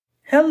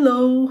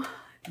Hello,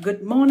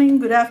 good morning,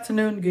 good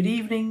afternoon, good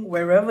evening,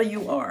 wherever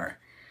you are.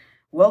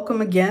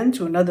 Welcome again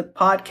to another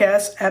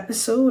podcast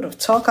episode of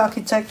Talk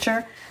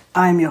Architecture.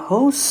 I'm your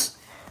host,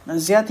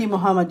 Naziati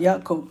Muhammad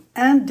Yaqub,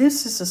 and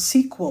this is a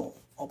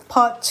sequel or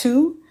part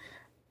 2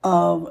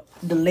 of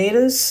the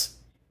latest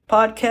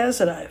podcast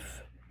that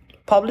I've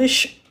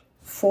published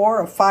 4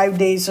 or 5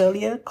 days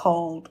earlier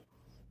called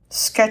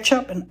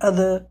SketchUp and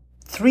Other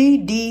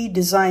 3D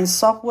Design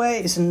Software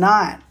is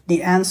Not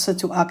the Answer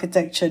to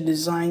Architecture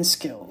Design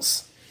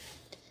Skills.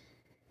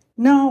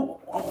 Now,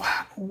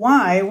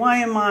 why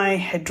am I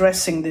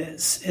addressing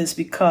this? Is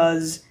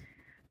because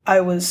I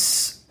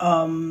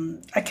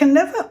can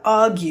never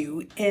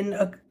argue in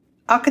an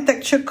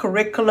architecture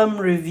curriculum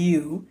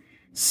review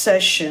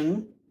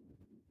session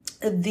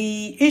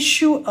the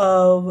issue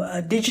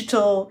of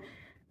digital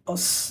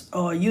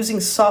or using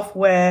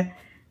software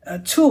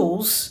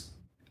tools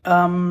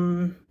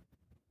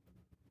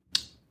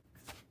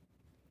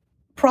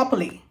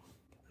properly.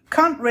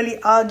 Can't really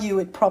argue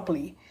it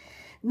properly.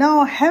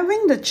 Now,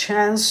 having the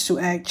chance to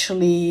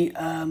actually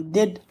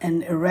did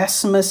an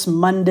Erasmus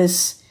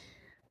Mundus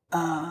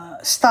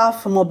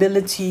staff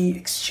mobility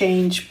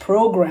exchange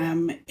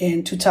program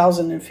in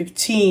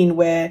 2015,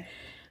 where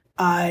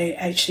I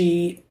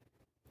actually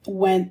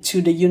went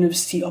to the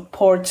University of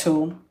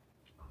Porto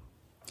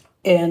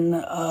in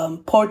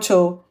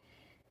Portugal,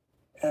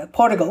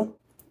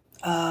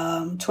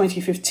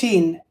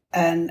 2015,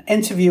 and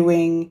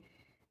interviewing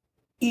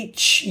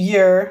each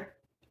year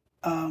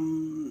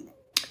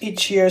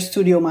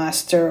studio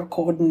master,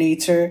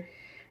 coordinator,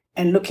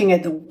 and looking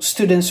at the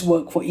students'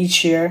 work for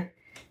each year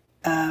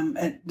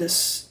at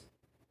this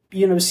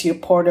University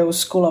of Porto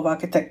School of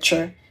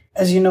Architecture.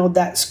 As you know,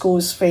 that school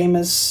is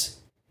famous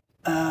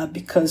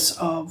because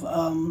of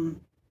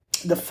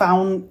the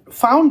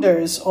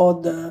founders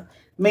or the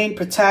main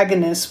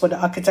protagonists for the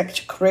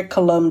architecture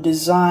curriculum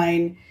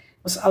design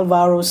was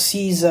Alvaro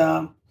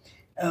Siza,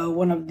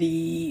 one of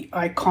the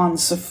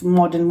icons of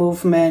modern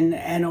movement,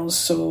 and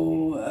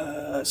also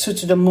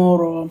Souto de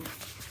Moro,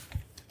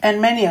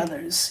 and many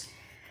others.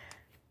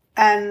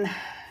 And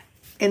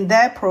in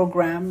their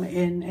program,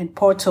 in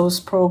Porto's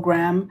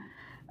program,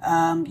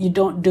 you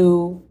don't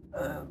do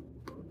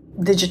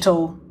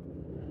digital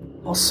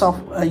or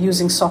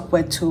using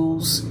software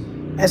tools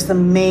as the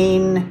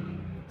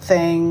main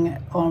thing,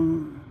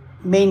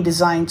 main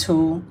design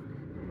tool,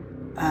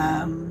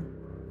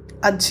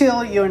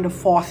 until you're in the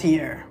 4th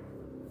year.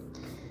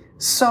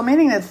 So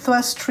meaning that the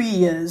first 3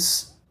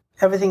 years,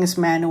 everything is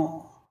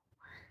manual.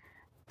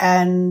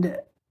 And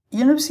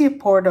University of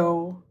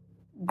Porto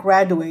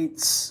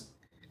graduates,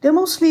 they're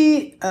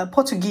mostly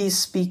Portuguese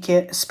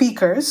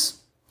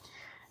speakers,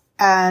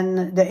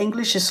 and the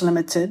English is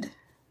limited.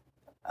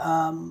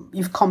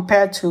 You've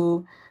compared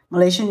to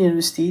Malaysian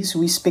universities,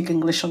 we speak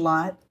English a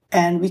lot,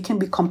 and we can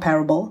be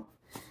comparable.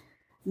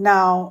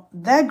 Now,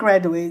 their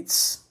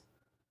graduates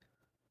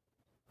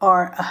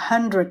are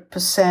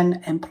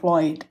 100%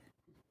 employed.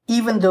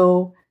 Even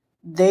though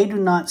they do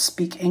not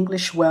speak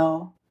English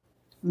well,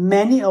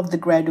 many of the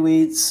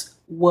graduates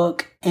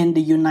work in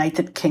the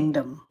United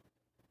Kingdom.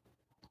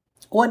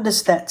 What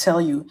does that tell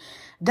you?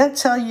 That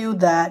tells you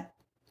that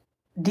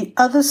the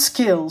other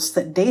skills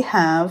that they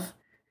have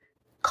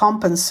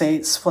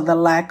compensates for the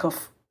lack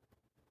of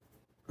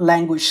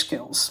language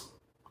skills.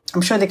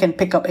 I'm sure they can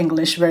pick up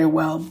English very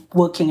well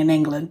working in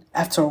England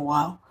after a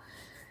while.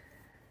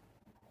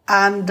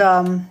 And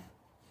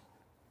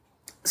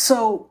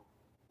so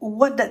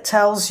what that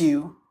tells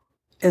you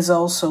is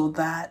also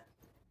that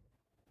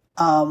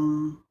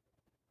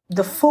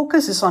the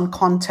focus is on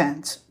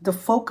content. The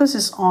focus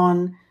is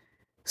on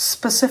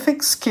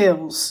specific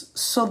skills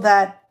so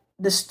that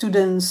the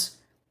students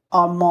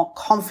are more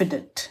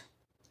confident.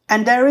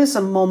 And there is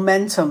a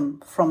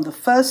momentum from the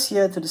first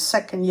year to the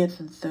second year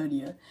to the third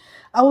year.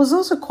 I was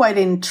also quite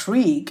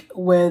intrigued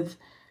with,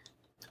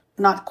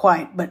 not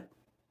quite, but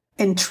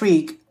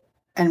intrigued,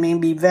 and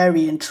maybe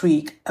very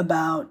intrigued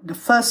about the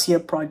first year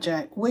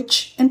project,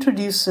 which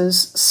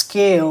introduces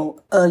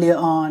scale earlier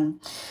on,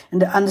 and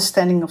the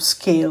understanding of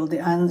scale, the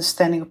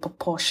understanding of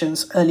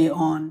proportions earlier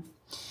on.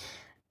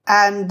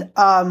 And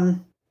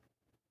now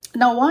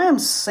why I'm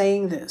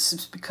saying this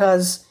is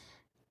because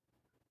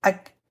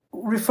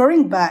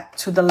referring back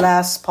to the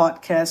last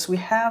podcast, we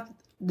have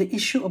the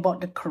issue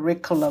about the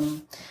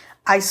curriculum.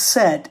 I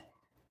said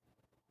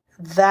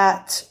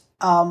that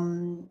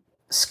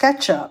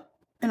SketchUp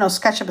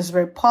is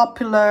very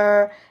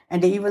popular,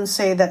 and they even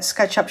say that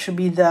SketchUp should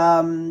be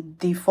the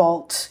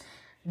default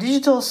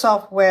digital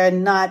software,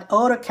 not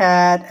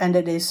AutoCAD, and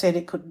that they say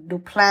they could do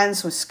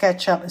plans with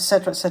SketchUp,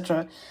 etc.,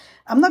 etc.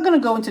 I'm not going to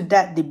go into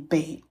that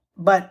debate,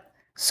 but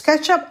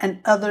SketchUp and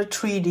other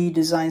 3D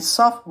design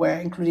software,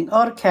 including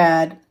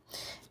AutoCAD,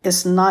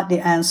 is not the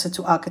answer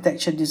to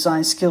architecture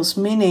design skills,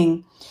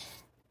 meaning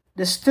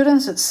the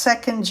students at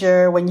second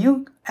year, when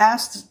you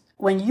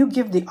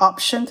give the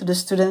option to the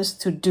students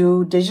to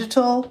do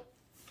digital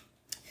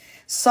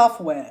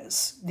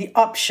softwares, the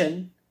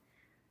option,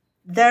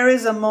 there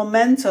is a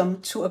momentum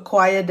to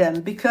acquire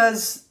them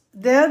because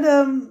they're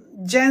the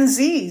Gen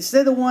Zs.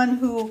 They're the one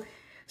who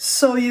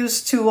so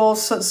used to all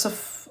sorts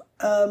of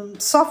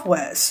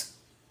softwares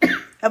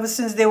ever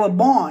since they were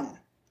born.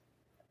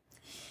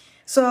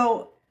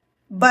 So,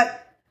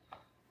 but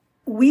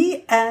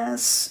we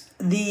as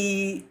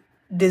the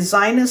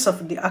designers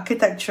of the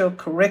architectural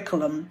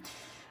curriculum,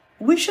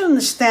 we should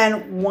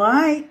understand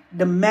why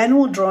the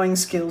manual drawing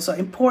skills are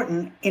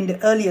important in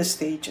the earlier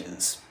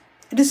stages.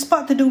 It is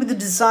part to do with the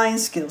design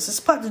skills. It's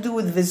part to do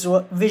with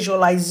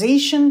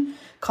visualization,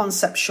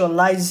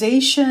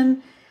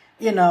 conceptualization,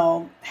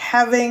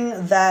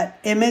 having that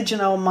image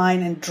in our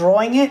mind and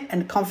drawing it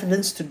and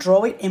confidence to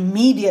draw it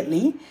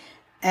immediately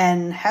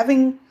and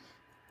having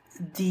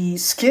the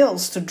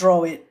skills to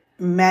draw it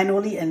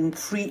manually and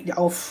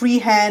our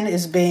freehand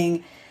is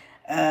being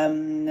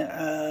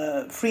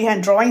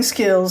freehand drawing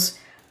skills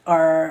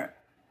are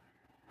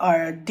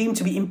deemed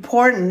to be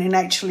important in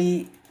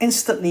actually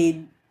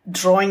instantly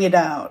drawing it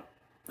out,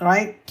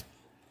 right?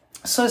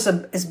 So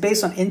it's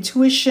based on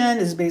intuition,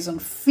 it's based on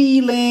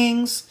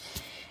feelings,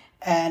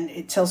 and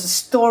it tells a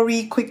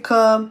story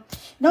quicker.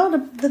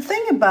 The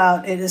thing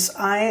about it is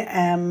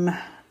I'm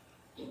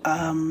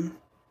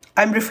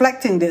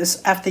reflecting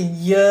this after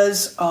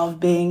years of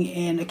being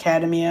in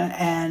academia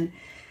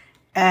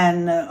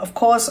and of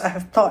course I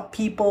have taught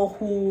people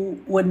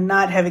who were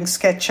not having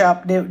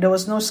SketchUp. There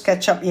was no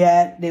SketchUp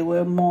yet. They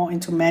were more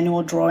into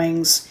manual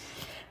drawings.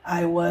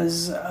 I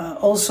was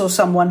also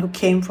someone who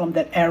came from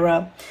that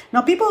era.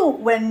 Now people,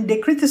 when they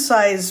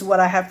criticize what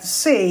I have to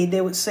say,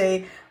 they would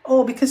say,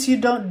 oh, because you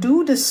don't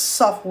do this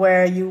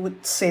software, you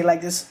would say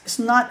like this. It's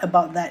not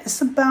about that. It's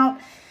about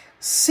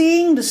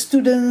seeing the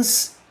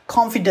students'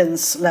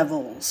 confidence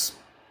levels.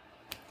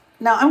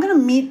 Now, I'm going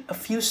to meet a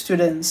few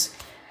students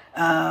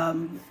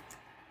in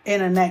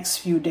the next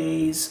few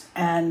days,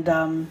 and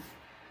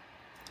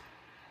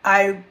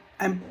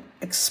I'm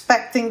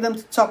expecting them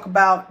to talk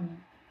about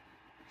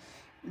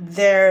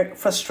their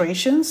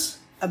frustrations,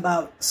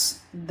 about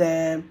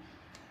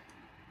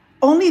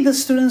only the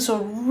students who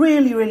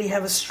really, really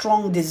have a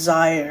strong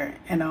desire,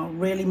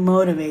 really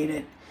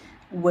motivated,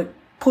 would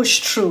push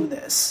through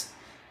this.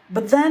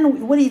 But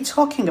then what are you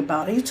talking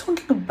about? Are you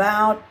talking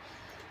about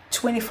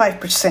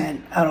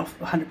 25% out of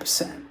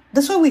 100%?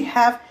 That's why we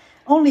have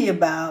only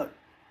about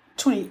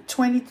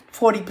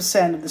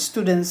 40% of the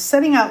students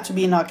setting out to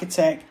be an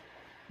architect,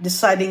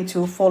 deciding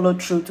to follow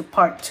through to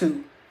part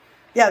 2.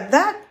 Yeah,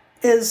 that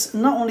is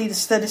not only the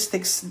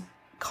statistics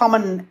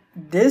common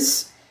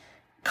this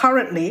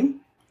currently,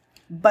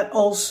 but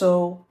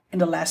also in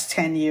the last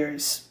 10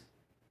 years.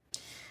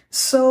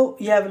 So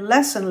you have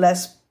less and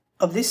less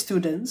of these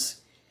students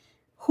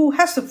who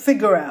has to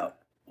figure out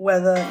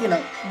whether,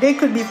 they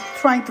could be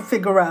trying to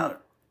figure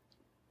out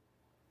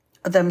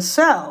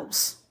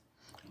themselves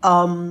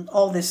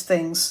all these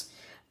things,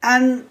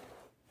 and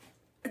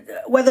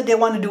whether they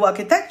want to do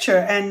architecture,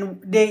 and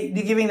they're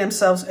giving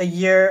themselves a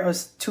year or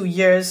 2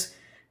 years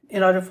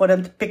in order for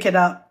them to pick it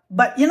up.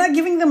 But you're not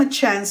giving them a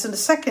chance in the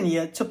second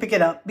year to pick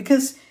it up,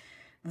 because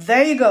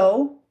there you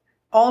go,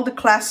 all the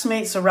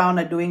classmates around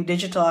are doing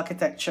digital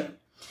architecture.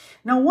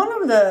 Now, one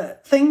of the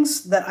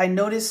things that I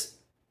noticed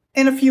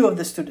in a few of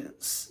the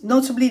students,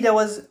 notably there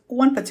was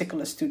one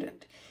particular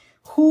student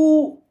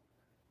who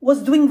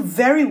was doing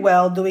very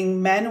well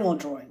doing manual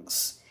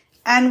drawings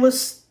and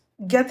was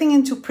getting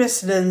into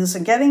precedence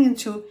and getting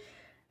into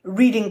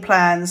reading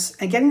plans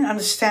and getting to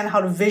understand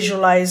how to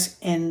visualize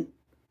in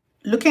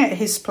looking at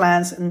his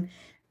plans and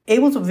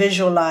able to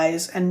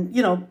visualize. And,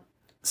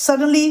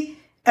 suddenly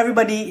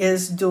everybody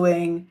is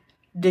doing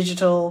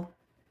digital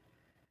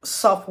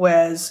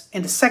softwares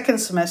in the second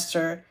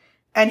semester,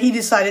 and he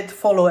decided to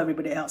follow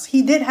everybody else.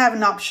 He did have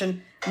an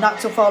option not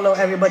to follow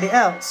everybody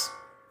else.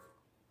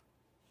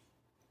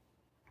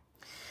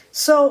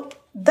 So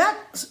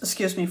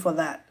excuse me for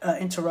that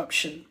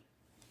interruption.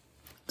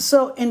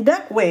 So in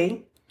that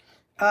way,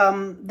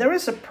 there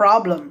is a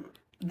problem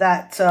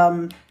that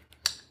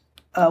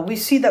we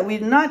see that we're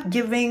not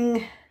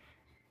giving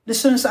the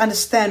students to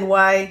understand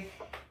why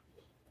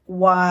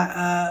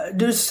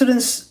the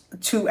students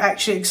to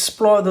actually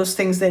explore those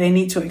things that they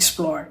need to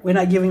explore. We're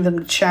not giving them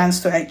the chance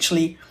to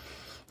actually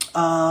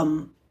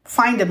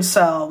find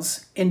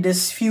themselves in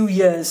this few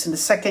years, in the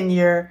second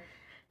year,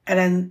 and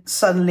then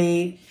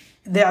suddenly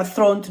they are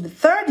thrown to the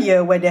third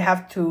year where they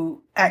have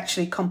to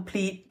actually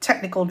complete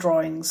technical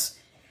drawings.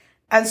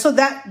 And so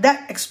that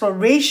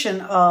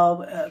exploration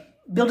of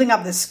building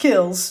up the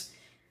skills,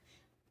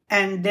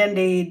 and then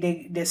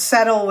they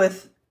settle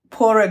with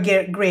poorer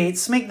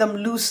grades, make them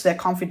lose their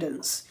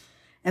confidence.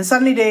 And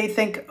suddenly they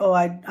think, oh,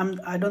 I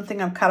don't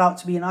think I'm cut out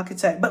to be an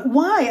architect. But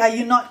why are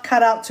you not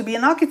cut out to be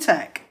an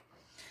architect?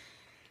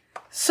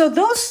 So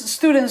those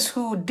students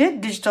who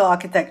did digital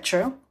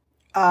architecture,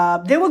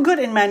 they were good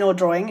in manual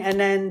drawing, and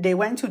then they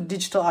went to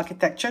digital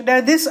architecture. There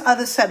are this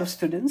other set of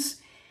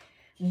students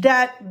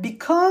that,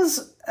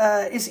 because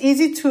it's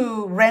easy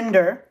to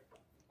render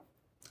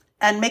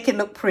and make it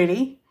look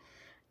pretty,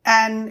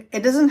 and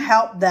it doesn't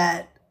help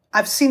that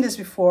I've seen this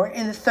before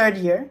in the third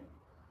year,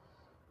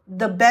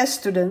 the best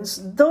students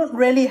don't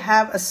really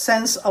have a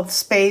sense of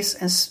space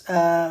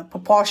and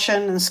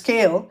proportion and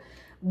scale,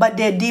 but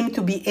they're deemed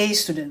to be A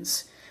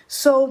students.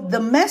 So the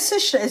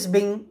message that is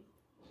being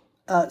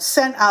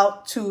sent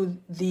out to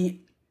the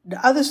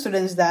other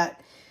students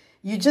that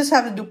you just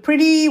have to do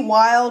pretty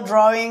wild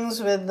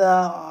drawings with,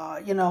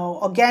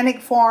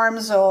 organic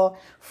forms or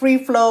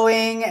free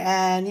flowing,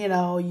 and,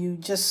 you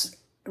just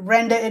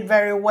render it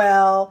very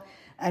well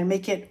and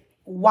make it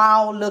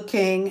wow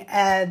looking,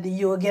 and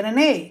you will get an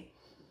A.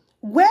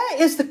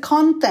 Where is the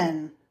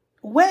content?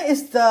 Where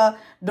is the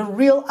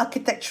real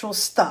architectural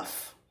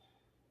stuff?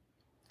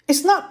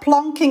 It's not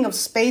plonking of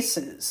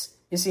spaces,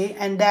 you see,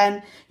 and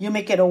then you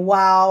make it a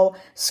wow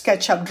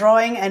SketchUp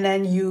drawing, and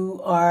then you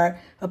are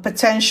a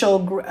potential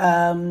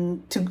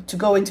to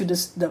go into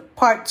the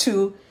part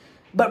 2,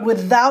 but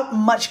without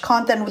much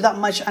content, without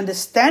much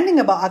understanding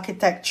about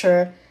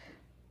architecture,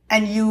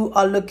 and you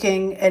are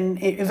looking,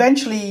 and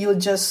eventually you'll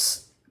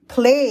just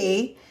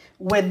play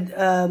with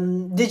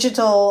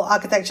digital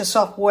architecture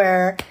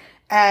software,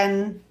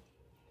 and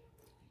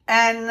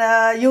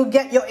you'll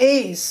get your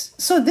A's.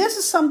 So this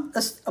is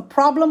a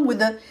problem with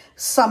the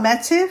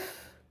summative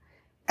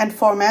and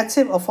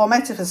formative, or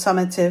formative and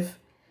summative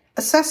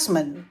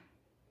assessment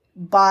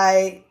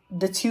by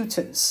the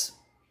tutors.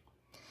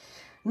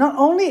 Not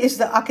only is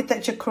the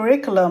architecture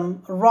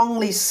curriculum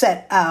wrongly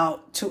set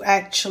out to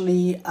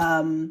actually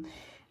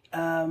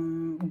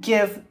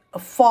give a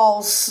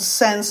false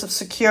sense of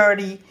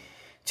security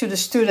to the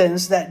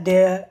students that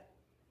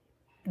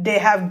they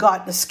have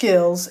got the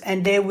skills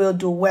and they will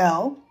do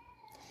well,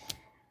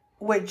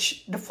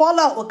 which the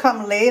fallout will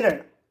come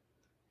later.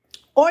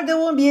 Or there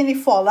won't be any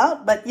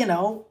fallout, but,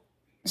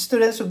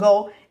 students will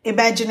go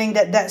imagining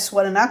that that's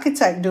what an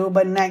architect do,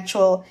 but in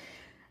actual,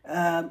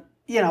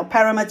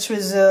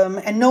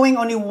 parametrism and knowing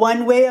only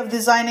one way of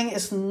designing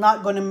is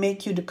not going to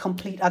make you the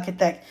complete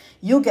architect.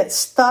 You'll get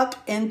stuck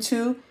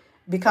into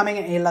becoming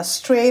an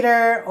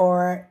illustrator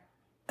or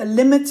a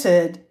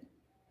limited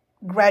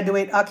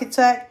graduate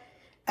architect,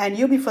 and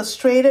you'll be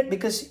frustrated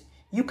because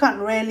you can't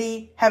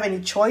really have any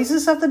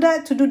choices after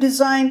that to do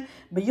design,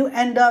 but you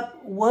end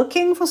up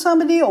working for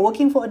somebody or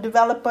working for a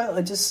developer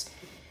or just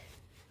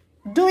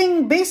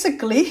doing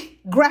basically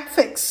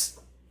graphics.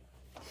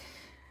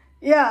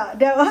 Yeah,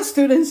 there are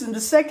students in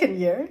the second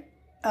year.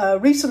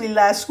 Recently,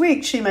 last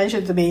week, she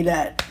mentioned to me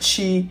that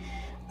she,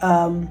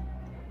 I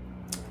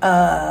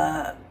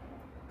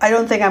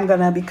don't think I'm going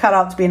to be cut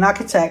out to be an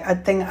architect. I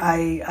think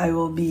I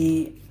will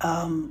be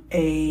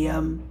a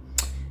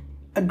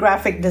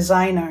graphic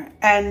designer.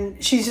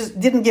 And she just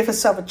didn't give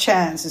herself a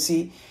chance, you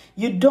see.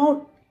 You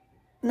don't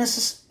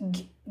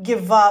necessarily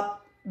give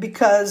up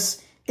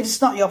because it's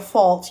not your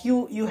fault.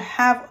 You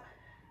have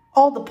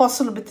all the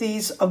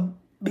possibilities of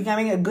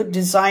becoming a good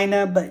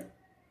designer, but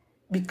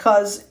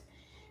because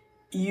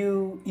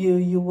you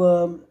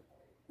were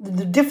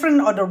the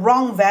different or the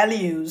wrong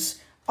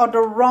values or the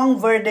wrong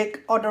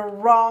verdict or the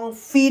wrong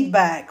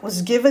feedback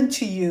was given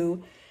to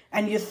you,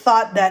 and you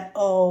thought that,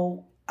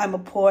 oh, I'm a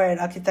poor at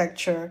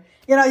architecture.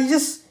 You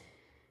just,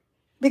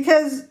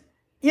 because,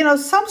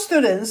 some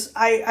students,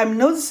 I'm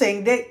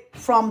noticing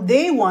from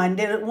day one,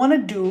 they want to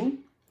do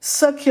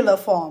circular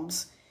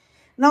forms.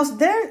 Now,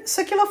 their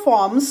circular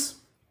forms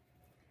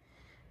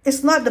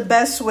is not the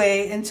best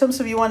way in terms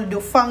of you want to do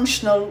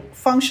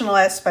functional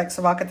aspects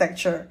of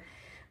architecture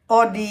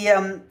or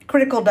the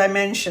critical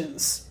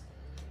dimensions.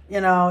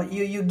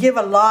 You give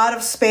a lot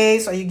of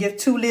space, or you give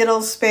too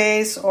little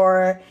space,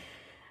 or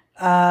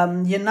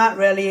you're not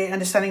really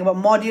understanding about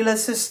modular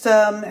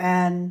system,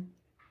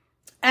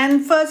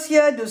 and first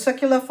year do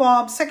circular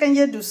forms, second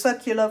year do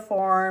circular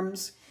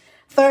forms,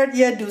 third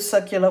year do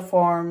circular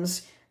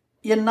forms.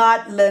 You're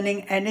not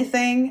learning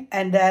anything,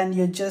 and then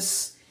you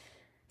just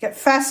get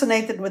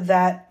fascinated with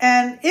that.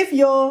 And if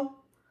your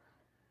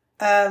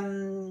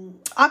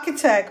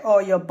architect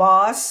or your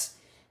boss,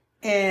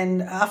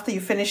 and after you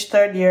finish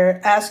third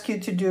year, ask you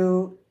to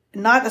do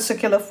not a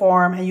circular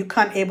form, and you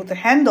can't able to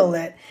handle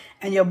it,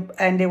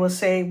 and they will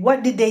say,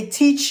 what did they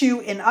teach you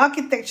in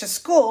architecture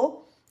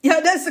school? Yeah,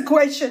 that's the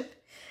question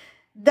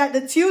that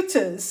the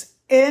tutors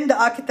in the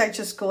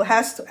architecture school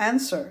has to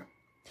answer.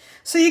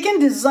 So you can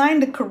design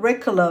the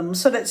curriculum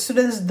so that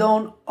students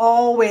don't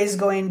always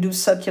go and do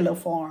circular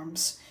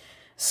forms.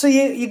 So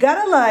you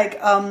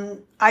gotta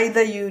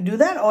either you do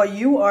that, or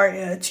you are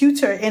a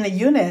tutor in a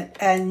unit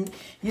and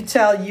you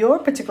tell your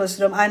particular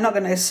student, I'm not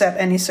going to accept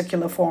any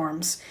circular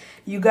forms.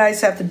 You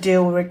guys have to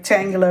deal with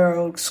rectangular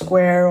or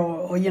square,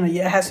 or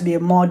it has to be a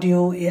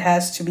module. It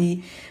has to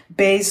be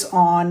based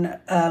on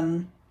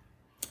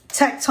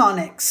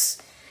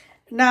tectonics.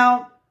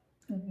 Now,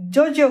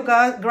 Giorgio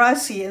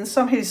Grassi, in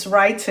some of his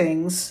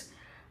writings,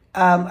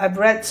 I've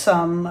read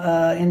some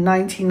in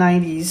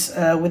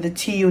 1990s with the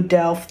TU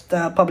Delft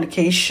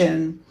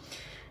publication.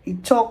 He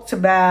talked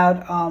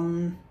about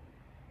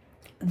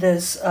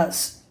this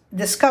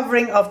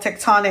discovering of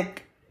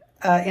tectonic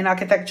in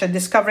architecture,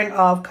 discovering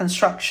of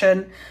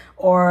construction,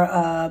 or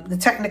the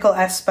technical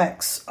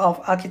aspects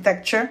of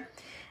architecture.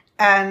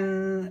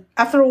 And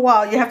after a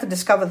while, you have to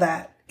discover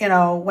that.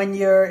 when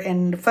you're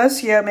in the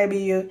first year,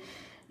 maybe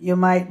you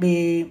might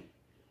be,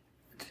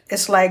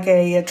 it's like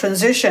a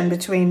transition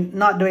between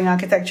not doing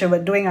architecture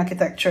but doing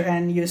architecture,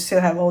 and you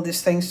still have all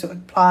these things to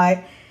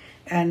apply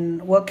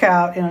and work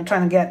out,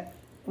 trying to get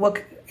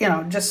work,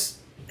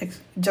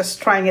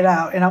 just trying it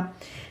out,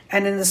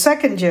 And in the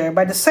second year,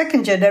 by the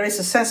second year, there is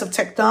a sense of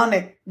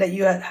tectonic that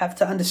you have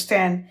to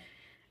understand.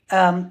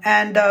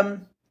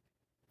 The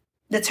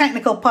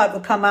technical part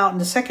will come out in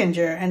the second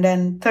year. And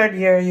then third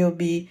year, you'll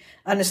be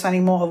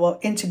understanding more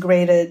about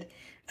integrated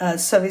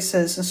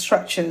services and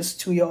structures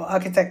to your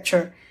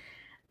architecture.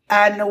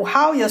 And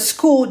how your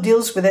school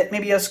deals with it.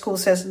 Maybe your school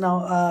says,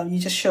 no, you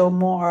just show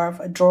more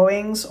of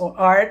drawings or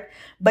art,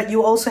 but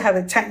you also have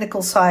a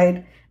technical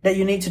side that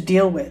you need to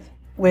deal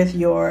with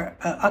your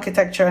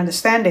architecture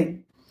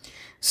understanding.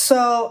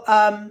 So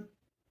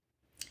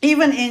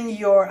even in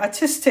your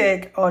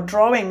artistic or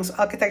drawings,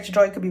 architecture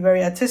drawing could be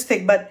very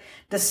artistic, but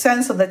the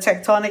sense of the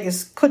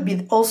tectonic could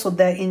be also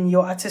there in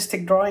your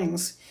artistic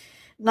drawings.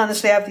 Not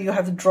necessarily you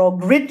have to draw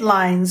grid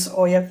lines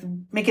or you have to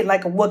make it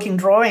like a working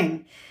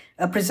drawing,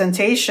 a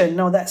presentation.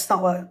 No, that's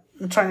not what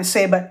I'm trying to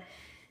say. But,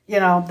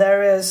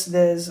 there is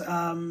this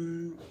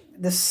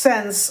the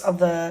sense of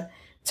the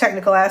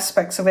technical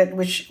aspects of it,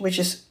 which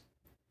is,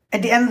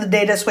 at the end of the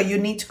day, that's what you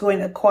need to go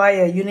and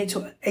acquire. You need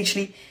to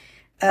actually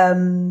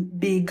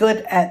be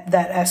good at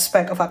that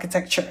aspect of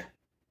architecture.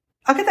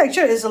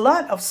 Architecture is a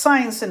lot of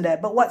science in there,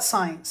 but what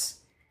science?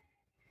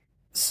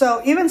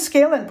 So even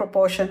scale and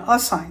proportion are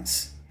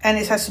science, and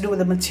it has to do with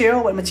the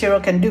material, what material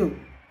can do,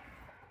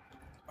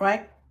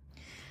 right?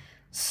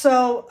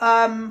 So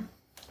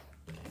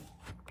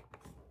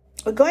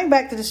going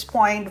back to this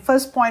point, the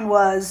first point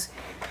was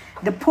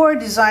the poor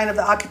design of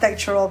the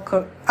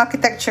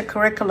architecture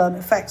curriculum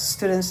affects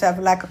students to have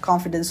a lack of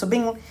confidence. So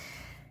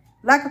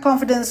lack of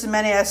confidence in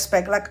many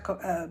aspects,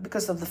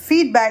 because of the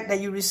feedback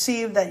that you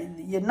receive that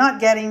you're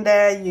not getting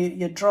there,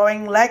 your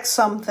drawing lacks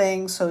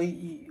something. So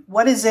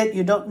what is it?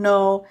 You don't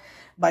know.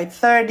 By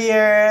third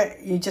year,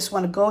 you just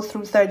want to go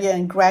through third year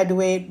and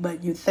graduate,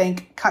 but you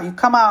think you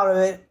come out of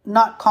it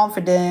not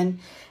confident,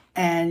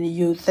 and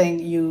you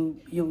think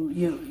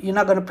you're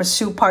not going to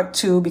pursue part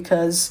two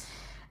because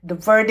the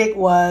verdict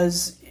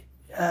was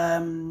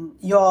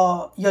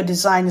your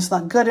design is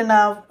not good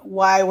enough.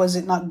 Why was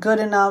it not good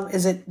enough?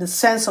 Is it the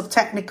sense of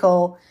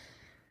technical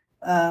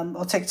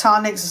or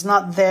tectonics is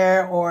not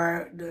there,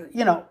 or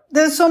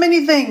there's so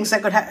many things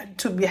that could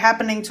to be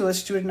happening to a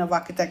student of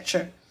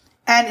architecture,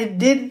 and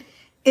it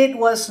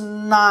is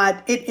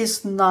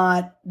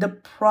not the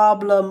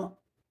problem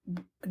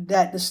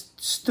that the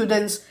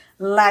students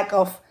lack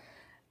of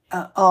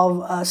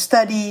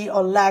study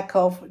or lack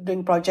of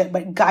doing project,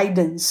 but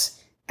guidance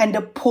and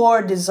the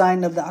poor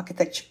design of the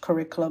architecture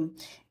curriculum,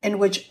 in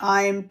which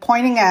I'm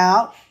pointing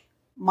out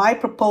my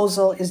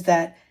proposal is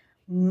that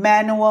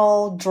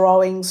manual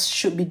drawings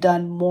should be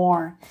done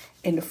more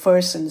in the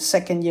first and the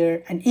second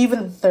year and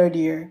even the third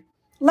year.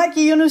 Like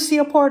the University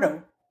of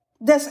Porto,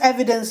 there's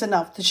evidence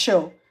enough to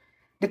show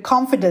the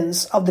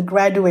confidence of the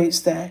graduates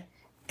there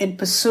in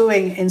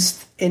pursuing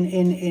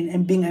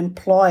in being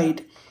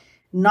employed.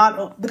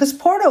 Not because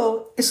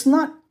Porto is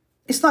not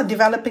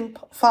developing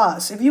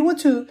fast. If you were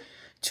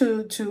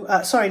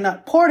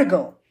not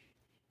Portugal.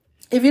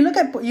 If you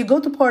you go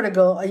to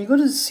Portugal and you go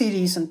to the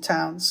cities and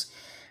towns,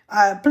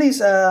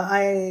 please,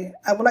 I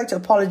would like to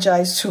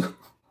apologize to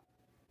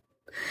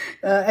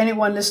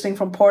anyone listening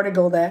from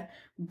Portugal there,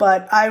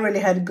 but I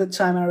really had a good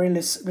time and I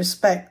really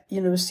respect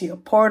University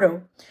of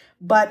Porto.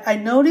 But I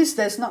noticed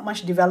there's not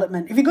much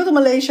development. If you go to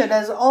Malaysia,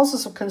 there's all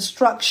sorts of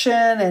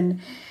construction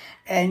and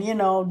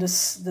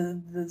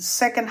the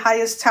second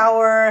highest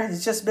tower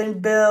has just been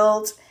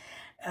built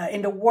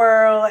in the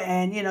world,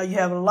 and you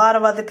have a lot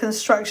of other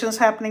constructions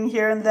happening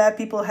here and there.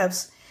 People have,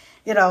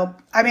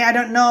 I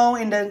don't know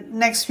in the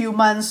next few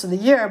months of the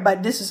year,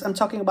 but I'm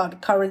talking about the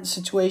current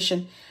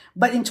situation.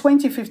 But in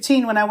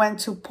 2015, when I went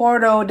to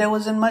Porto, there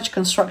wasn't much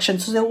construction,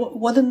 so there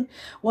wasn't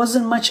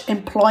much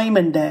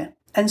employment there.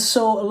 And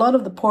so a lot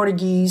of the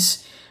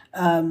Portuguese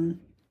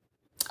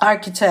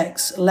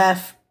architects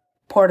left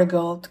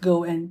Portugal to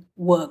go and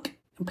work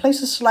in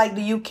places like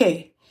the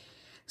UK.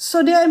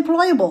 So they're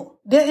employable.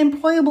 They're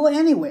employable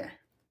anywhere,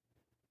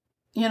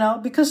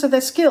 because of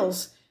their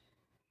skills.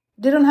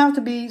 They don't have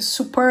to be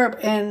superb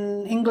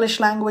in English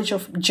language or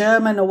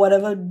German or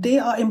whatever. They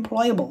are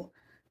employable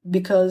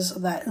because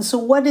of that. And so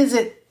what is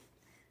it?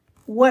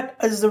 What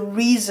is the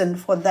reason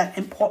for that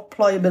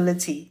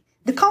employability?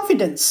 The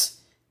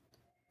confidence.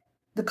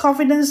 The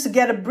confidence to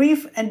get a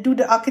brief and do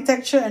the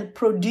architecture and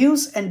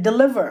produce and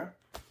deliver.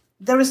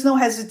 There is no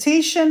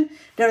hesitation.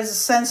 There is a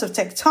sense of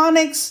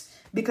tectonics.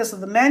 Because of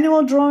the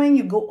manual drawing,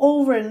 you go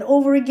over and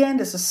over again.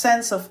 There's a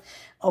sense of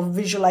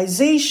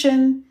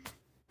visualization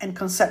and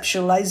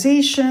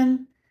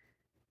conceptualization,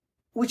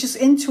 which is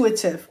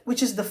intuitive,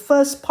 which is the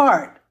first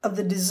part of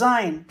the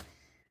design.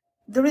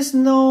 There is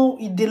no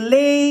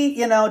delay.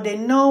 They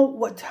know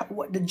what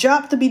the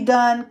job to be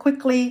done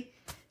quickly,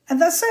 and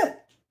that's it.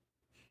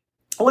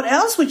 What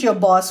else would your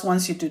boss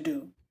wants you to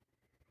do?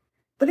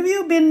 But if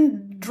you've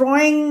been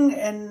drawing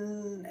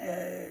and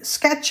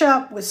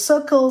SketchUp with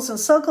circles and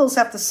circles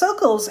after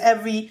circles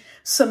every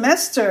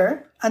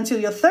semester until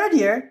your third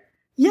year,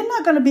 you're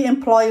not going to be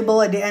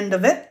employable at the end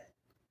of it.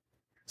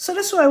 So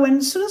that's why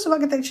when students of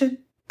architecture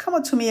come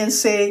up to me and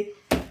say,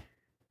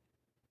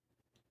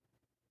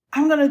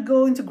 I'm going to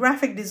go into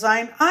graphic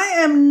design, I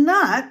am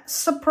not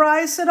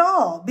surprised at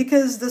all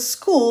because the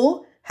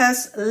school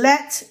has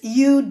let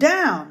you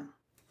down.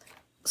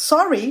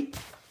 Sorry.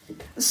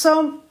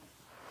 So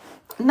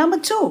number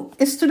 2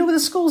 is to do with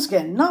the schools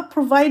again, not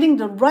providing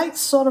the right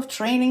sort of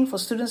training for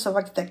students of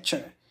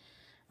architecture,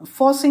 and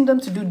forcing them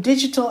to do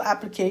digital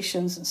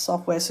applications and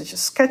software such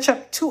as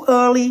SketchUp too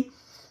early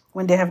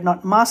when they have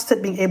not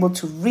mastered being able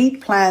to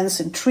read plans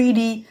in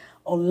 3D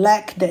or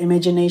lack the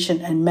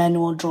imagination and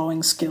manual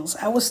drawing skills.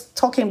 I was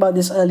talking about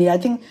this earlier. I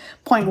think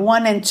point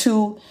 1 and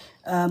 2,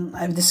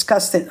 I've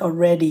discussed it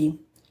already.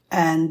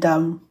 And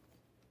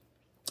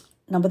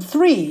number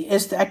 3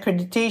 is the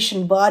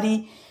accreditation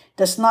body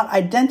does not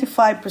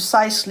identify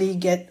precisely,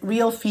 get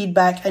real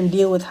feedback, and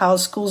deal with how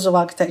schools of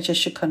architecture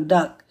should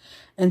conduct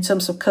in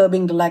terms of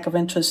curbing the lack of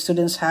interest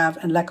students have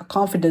and lack of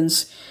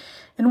confidence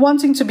in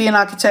wanting to be an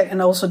architect,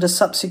 and also the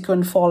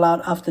subsequent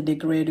fallout after they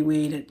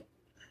graduated.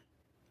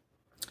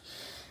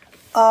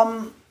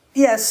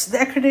 Yes, the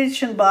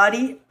accreditation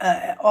body,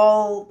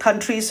 all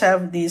countries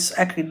have this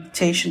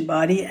accreditation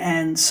body,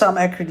 and some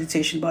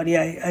accreditation body,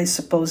 I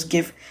suppose,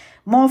 give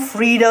more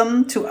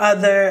freedom to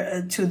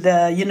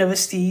the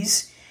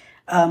universities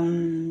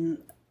than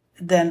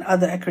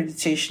other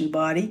accreditation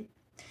body.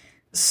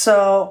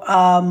 So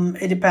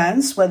it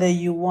depends whether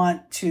you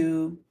want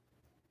to,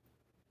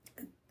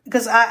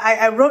 because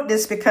I wrote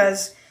this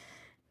because,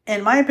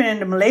 in my opinion,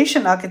 the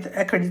Malaysian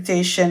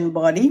accreditation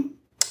body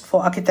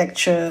for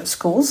architecture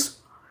schools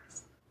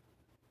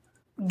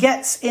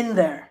gets in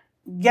there,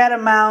 get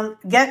among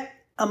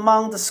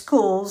the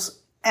schools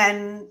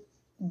and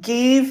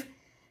gave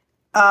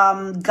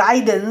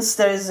guidance.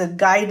 There is a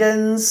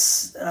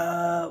guidance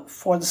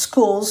for the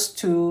schools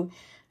to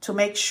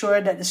make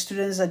sure that the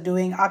students are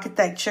doing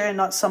architecture and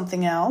not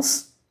something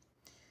else.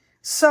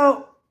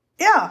 So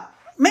yeah,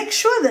 make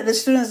sure that the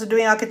students are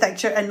doing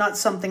architecture and not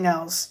something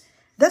else.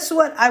 That's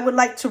what I would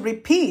like to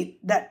repeat,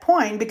 that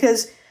point,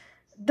 because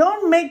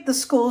don't make the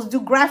schools do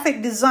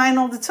graphic design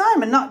all the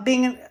time and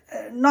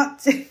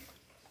not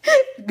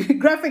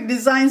graphic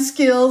design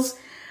skills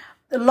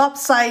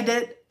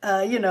lopsided,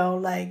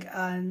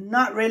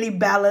 not really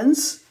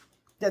balanced.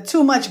 There's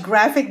too much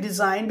graphic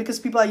design because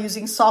people are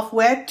using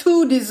software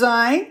to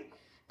design.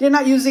 They're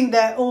not using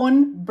their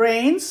own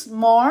brains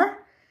more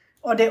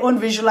or their own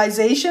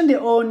visualization, they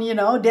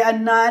are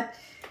not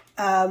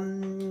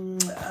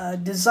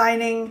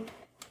designing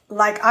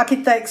like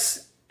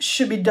architects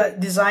should be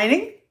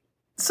designing.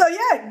 So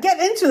yeah, get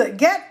into it.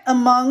 Get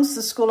amongst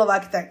the School of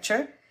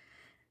Architecture.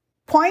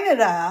 Point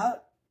it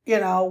out,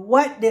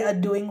 what they are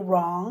doing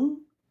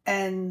wrong.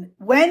 And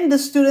when the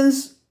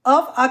students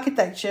of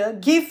architecture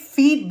give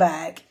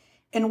feedback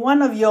in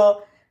one of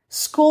your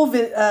school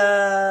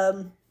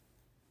CAEM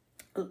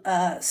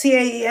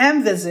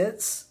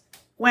visits,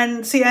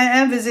 when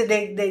CAEM visit,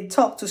 they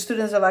talk to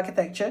students of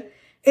architecture.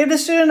 If the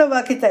student of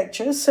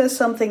architecture says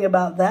something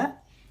about that,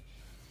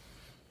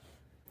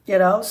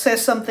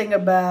 says something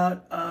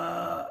about,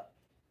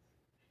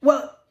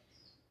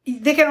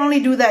 they can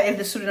only do that if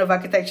the student of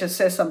architecture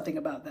says something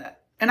about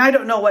that. And I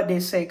don't know what they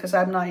say because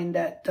I'm not in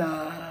that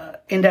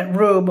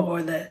room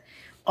or the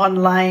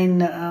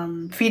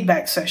online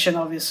feedback session,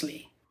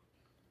 obviously.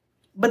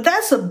 But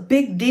that's a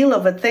big deal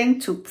of a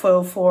thing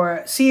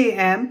for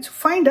CAM to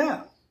find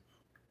out.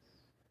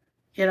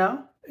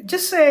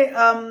 Just say,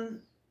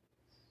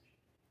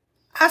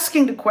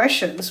 asking the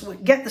questions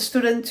would get the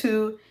student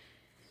to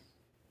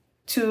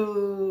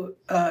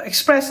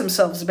express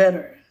themselves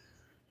better.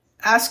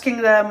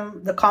 Asking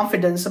them the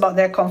confidence about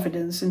their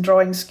confidence in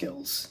drawing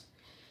skills.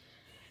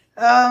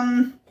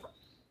 And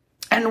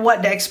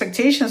what the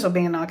expectations of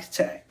being an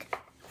architect,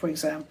 for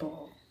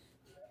example.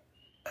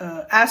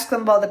 Ask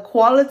them about the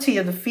quality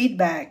of the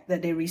feedback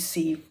that they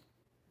receive.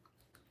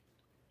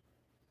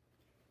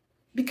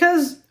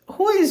 Because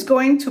who is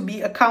going to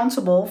be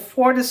accountable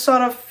for the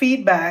sort of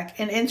feedback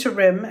in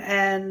interim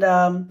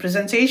and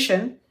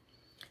presentation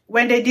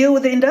when they deal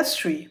with the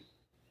industry?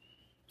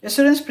 The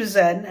students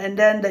present, and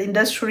then the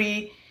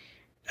industry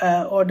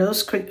or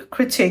those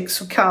critics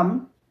who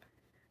come,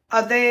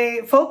 are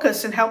they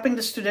focused in helping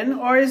the student,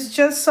 or is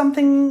just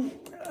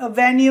a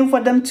venue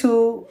for them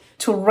to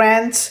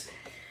rant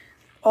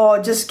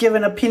or just give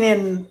an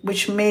opinion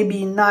which may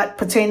be not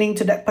pertaining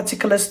to that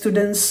particular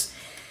student's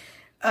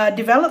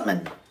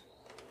development?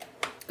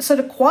 So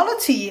the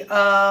quality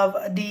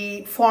of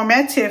the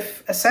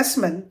formative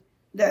assessment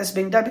that is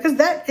being done, because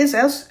that is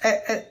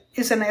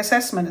an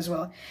assessment as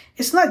well.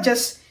 It's not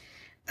just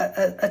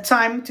a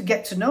time to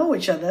get to know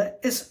each other.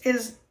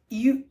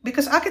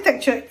 Because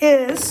architecture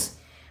is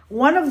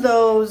one of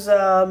those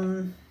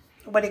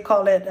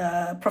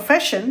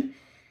profession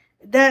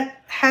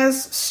that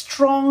has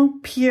strong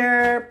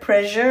peer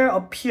pressure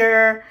or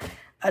peer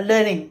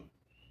learning.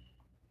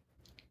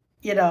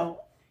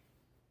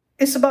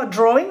 it's about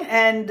drawing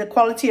and the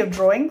quality of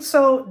drawing.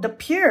 So the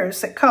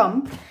peers that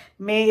come,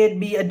 may it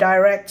be a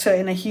director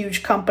in a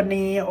huge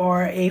company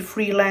or a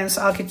freelance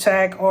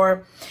architect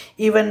or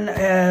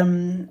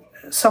even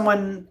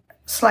someone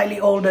slightly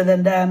older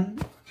than them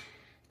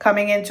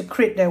coming in to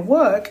create their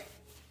work,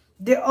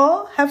 they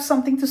all have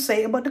something to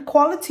say about the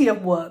quality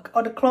of work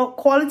or the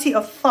quality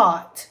of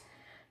thought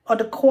or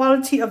the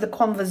quality of the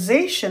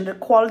conversation, the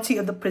quality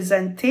of the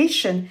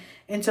presentation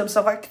in terms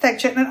of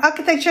architecture. And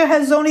architecture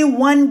has only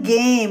one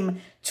game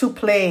to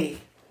play.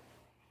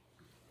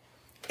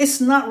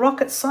 It's not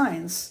rocket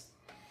science.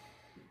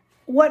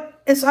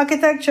 What is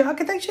architecture?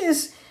 Architecture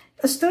is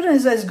a student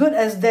is as good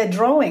as their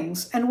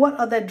drawings. And what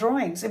are their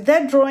drawings? If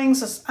their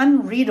drawings is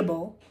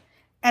unreadable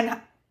and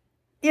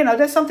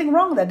there's something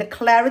wrong there. The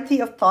clarity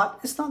of thought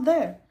is not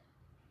there.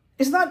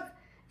 It's not,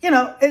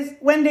 it's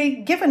when they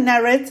give a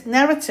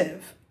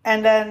narrative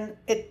and then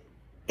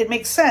it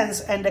makes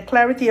sense and the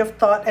clarity of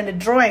thought and the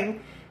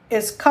drawing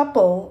is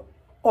coupled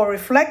or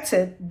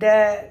reflected,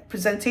 their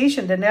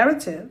presentation, the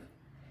narrative,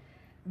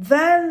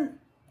 then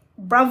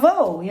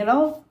bravo,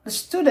 the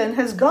student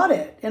has got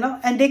it,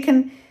 and they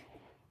can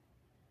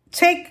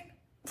take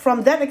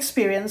from that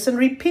experience and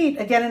repeat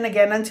again and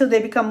again until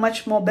they become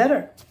much more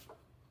better.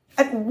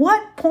 At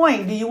what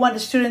point do you want the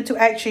student to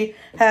actually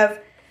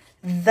have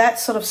that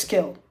sort of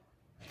skill?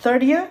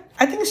 Third year?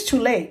 I think it's too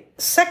late.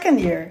 Second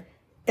year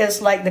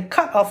is like the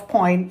cutoff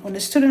point when the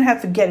student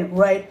have to get it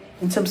right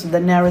in terms of the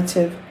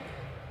narrative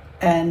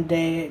and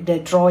their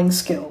drawing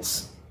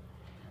skills.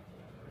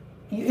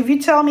 If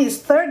you tell me it's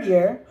third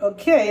year,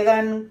 okay,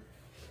 then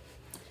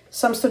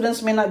some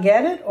students may not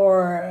get it,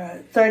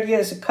 or third year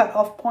is a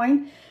cutoff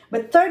point.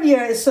 But third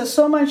year is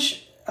so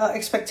much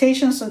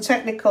expectations and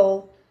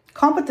technical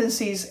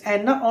competencies,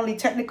 and not only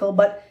technical,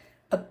 but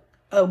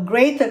a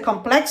greater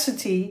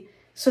complexity.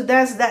 So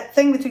there's that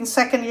thing between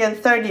second year and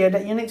third year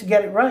that you need to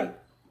get it right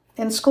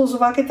in schools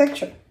of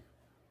architecture.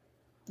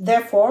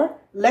 Therefore,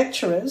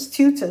 lecturers,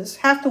 tutors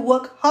have to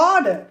work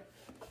harder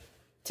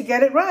to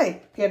get it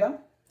right,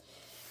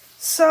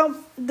 So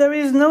there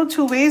is no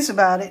two ways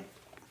about it.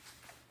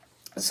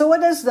 So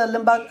what does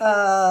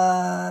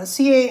the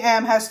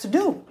CAM has to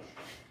do?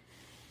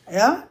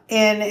 Yeah,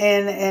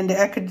 in the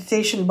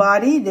accreditation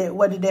body,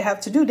 what do they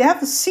have to do? They have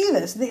to see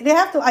this. They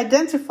have to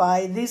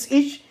identify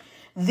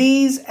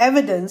these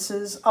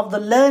evidences of the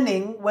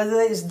learning, whether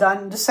it's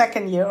done the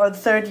second year or the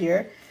third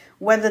year,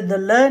 whether the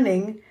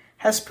learning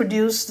has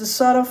produced the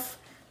sort of,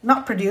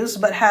 not produce,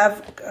 but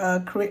have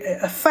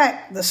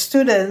affect the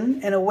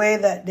student in a way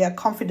that they are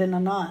confident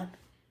or not.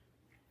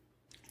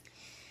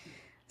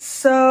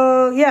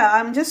 So, yeah,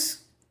 I'm just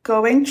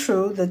going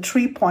through the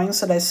 3 points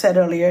that I said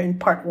earlier in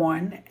part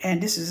 1,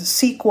 and this is a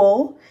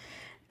sequel,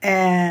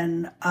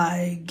 and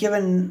I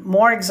given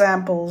more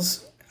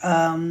examples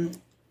and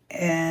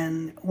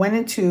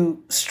went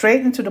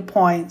straight into the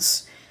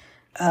points,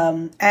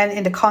 and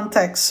in the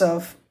context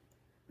of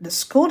the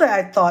school that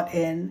I taught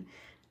in,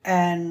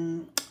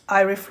 and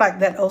I reflect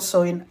that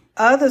also in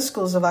other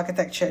schools of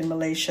architecture in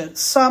Malaysia.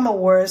 Some are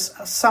worse,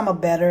 some are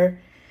better.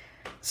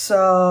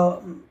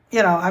 So,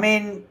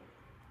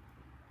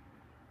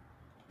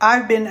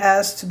 I've been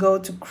asked to go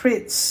to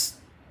crits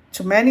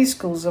to many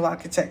schools of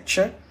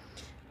architecture,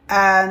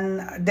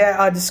 and there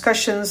are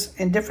discussions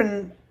in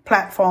different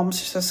platforms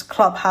such as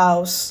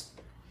Clubhouse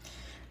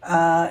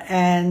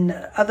and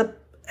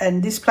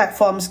these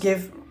platforms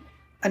give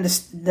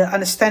the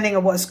understanding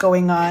of what's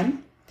going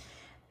on.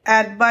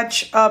 And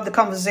much of the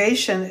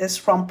conversation is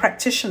from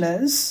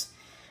practitioners.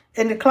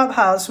 In the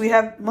Clubhouse, we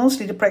have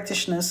mostly the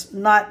practitioners,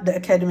 not the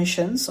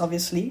academicians,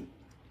 obviously.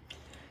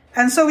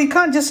 And so we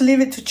can't just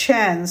leave it to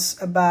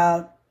chance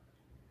about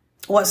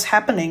what's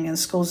happening in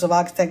schools of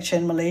architecture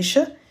in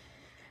Malaysia.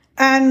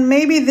 And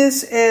maybe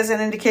this is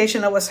an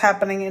indication of what's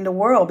happening in the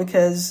world,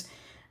 because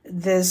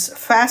this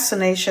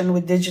fascination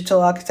with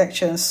digital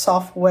architecture and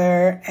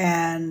software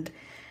and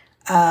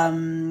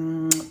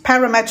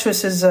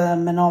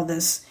parametricism and all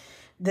this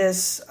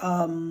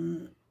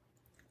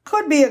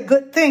could be a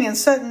good thing in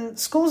certain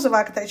schools of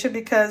architecture,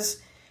 because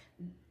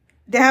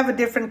they have a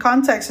different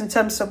context in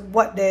terms of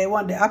what they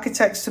want the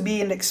architects to be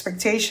and the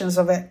expectations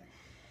of it.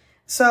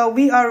 So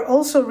we are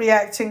also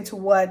reacting to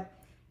what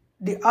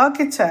the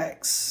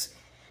architects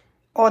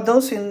or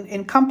those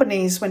in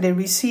companies, when they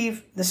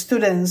receive the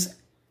students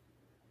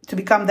to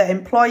become their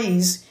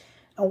employees,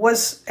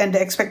 and the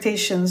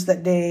expectations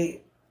that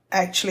they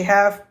actually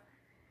have.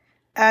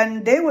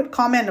 And they would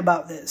comment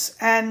about this.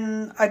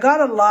 And I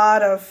got a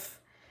lot of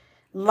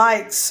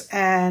likes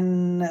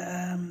and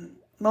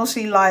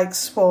mostly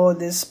likes for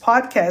this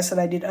podcast that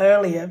I did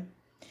earlier.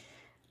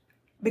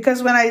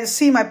 Because when I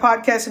see my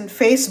podcast in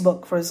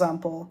Facebook, for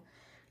example,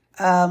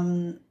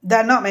 there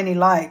are not many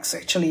likes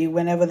actually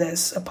whenever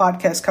there's a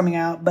podcast coming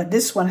out, but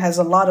this one has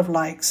a lot of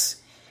likes.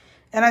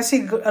 And I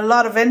see a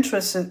lot of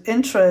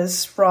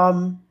interest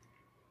from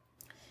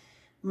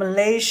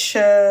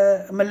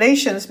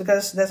Malaysians,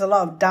 because there's a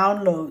lot of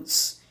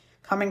downloads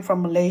coming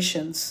from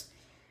Malaysians.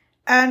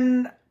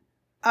 And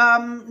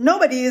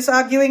nobody is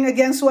arguing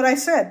against what I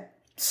said.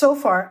 So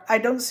far, I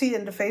don't see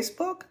in the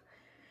Facebook.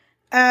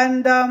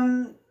 And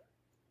I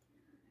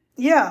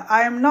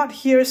am not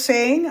here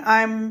saying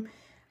I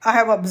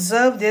have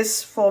observed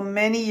this for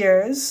many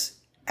years.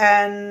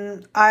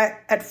 And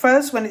at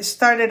first, when it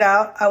started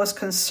out, I was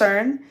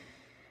concerned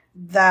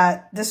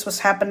that this was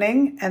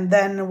happening. And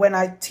then when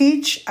I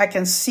teach, I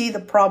can see the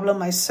problem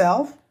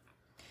myself.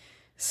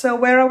 So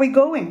where are we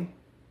going?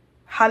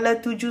 Hala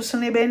tuju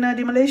seni bina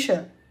di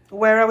Malaysia.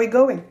 Where are we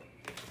going?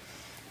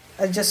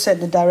 I just said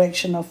the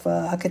direction of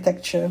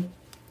architecture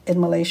in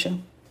Malaysia.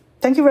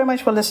 Thank you very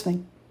much for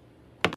listening.